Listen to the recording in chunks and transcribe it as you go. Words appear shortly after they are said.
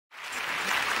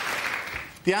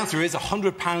The answer is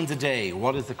 £100 a day.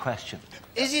 What is the question?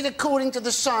 Is it according to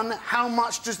the Sun, how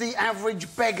much does the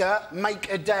average beggar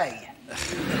make a day?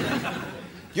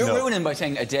 You're ruining by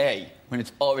saying a day when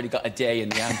it's already got a day in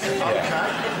the answer.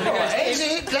 Okay. Is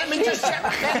it? Let me just check.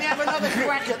 Let me have another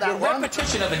crack at that one.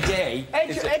 Repetition of a day.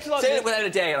 Say it without a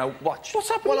day and I'll watch. What's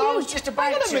happening? Well, I was just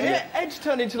about to. Hang on a minute. to. Ed's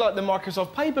turned into like the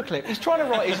Microsoft paperclip. He's trying to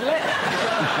write his letter.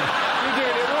 You're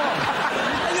doing it wrong.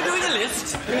 Are you doing a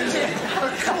list?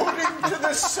 According to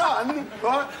the Sun,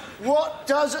 right, what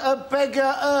does a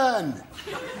beggar earn?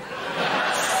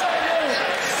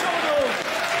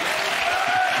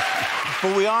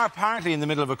 But we are apparently in the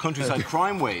middle of a countryside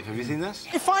crime wave. Have you seen this?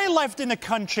 If I lived in a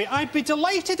country, I'd be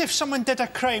delighted if someone did a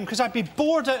crime, because I'd be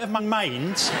bored out of my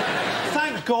mind.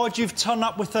 Thank God you've turned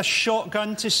up with a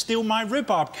shotgun to steal my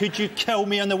rhubarb. Could you kill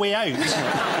me on the way out?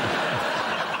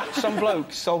 Some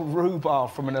bloke sold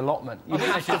rhubarb from an allotment. You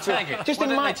have to tag it. Just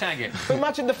tag it?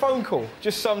 Imagine the phone call.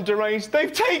 Just some deranged. They've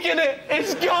taken it.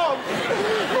 It's gone.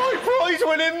 My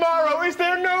prize-winning marrow. Is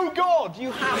there no God?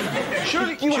 You have.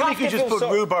 Surely you have to just put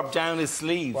rhubarb down his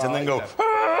sleeves and then go.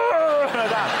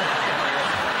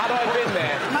 Had I been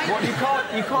there, well,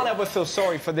 you can't ever feel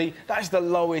sorry for the. That's the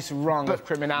lowest rung of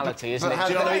criminality, isn't it? Do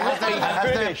you know what I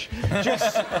mean? Finish.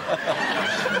 Just.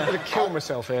 I'm going to kill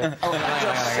myself here.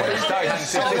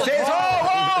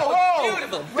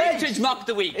 Beautiful. Vintage mock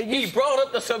the week. He brought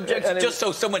up the subject just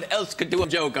so someone else could do a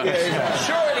joke on it.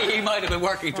 Surely he might have been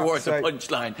working towards a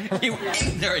punchline. You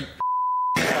ignorant.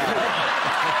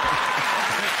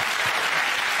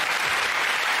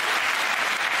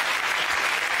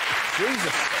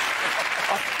 Jesus.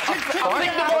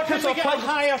 I think we get a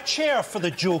higher chair for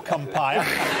the joke umpire. I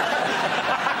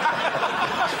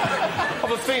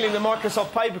have a feeling the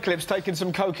Microsoft paperclip's taken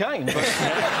some cocaine. But... I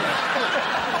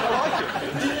like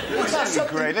it. That's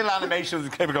great. Little animation of the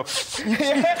paper go.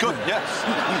 Good, yes.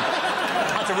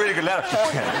 That's a really good letter.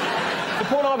 The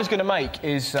point I was going to make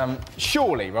is,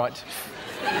 surely, right,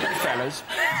 fellas,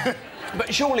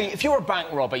 but surely, if you're a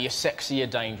bank robber, you're sexy, you're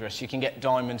dangerous, you can get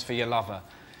diamonds for your lover.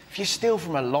 If you steal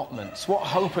from allotments, what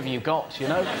hope have you got, you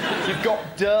know? You've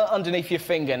got dirt underneath your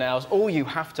fingernails. All you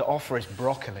have to offer is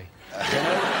broccoli. You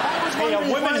know? Hey, a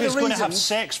woman who's going to have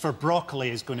sex for broccoli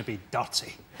is going to be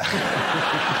dirty. I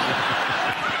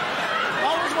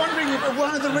was wondering if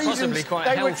one of the reasons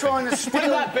they were trying to steal...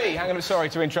 Wouldn't that be... Hang on, sorry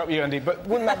to interrupt you, Andy, but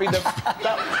wouldn't that be the...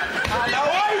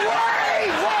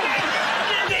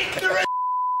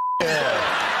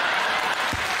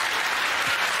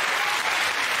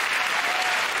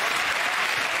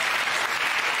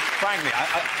 Frankly,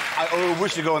 I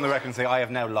wish to go on the record and say I have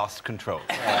now lost control.